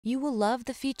You will love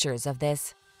the features of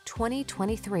this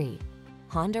 2023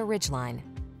 Honda Ridgeline.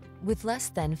 With less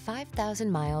than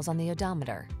 5,000 miles on the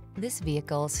odometer, this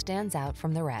vehicle stands out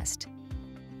from the rest.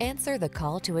 Answer the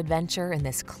call to adventure in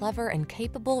this clever and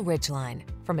capable Ridgeline.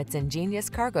 From its ingenious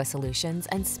cargo solutions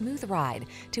and smooth ride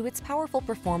to its powerful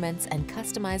performance and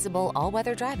customizable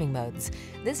all-weather driving modes,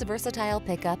 this versatile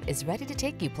pickup is ready to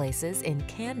take you places in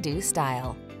can-do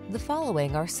style. The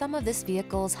following are some of this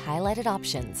vehicle's highlighted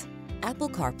options: Apple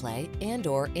CarPlay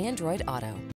and/or Android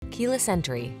Auto, keyless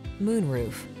entry,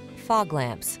 moonroof, fog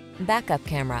lamps, backup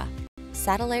camera,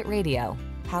 satellite radio,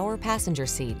 power passenger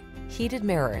seat, heated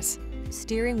mirrors,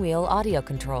 steering wheel audio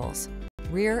controls,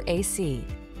 rear AC.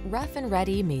 Rough and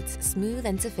ready meets smooth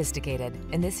and sophisticated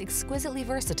in this exquisitely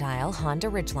versatile Honda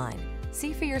Ridgeline.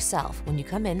 See for yourself when you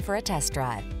come in for a test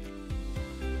drive.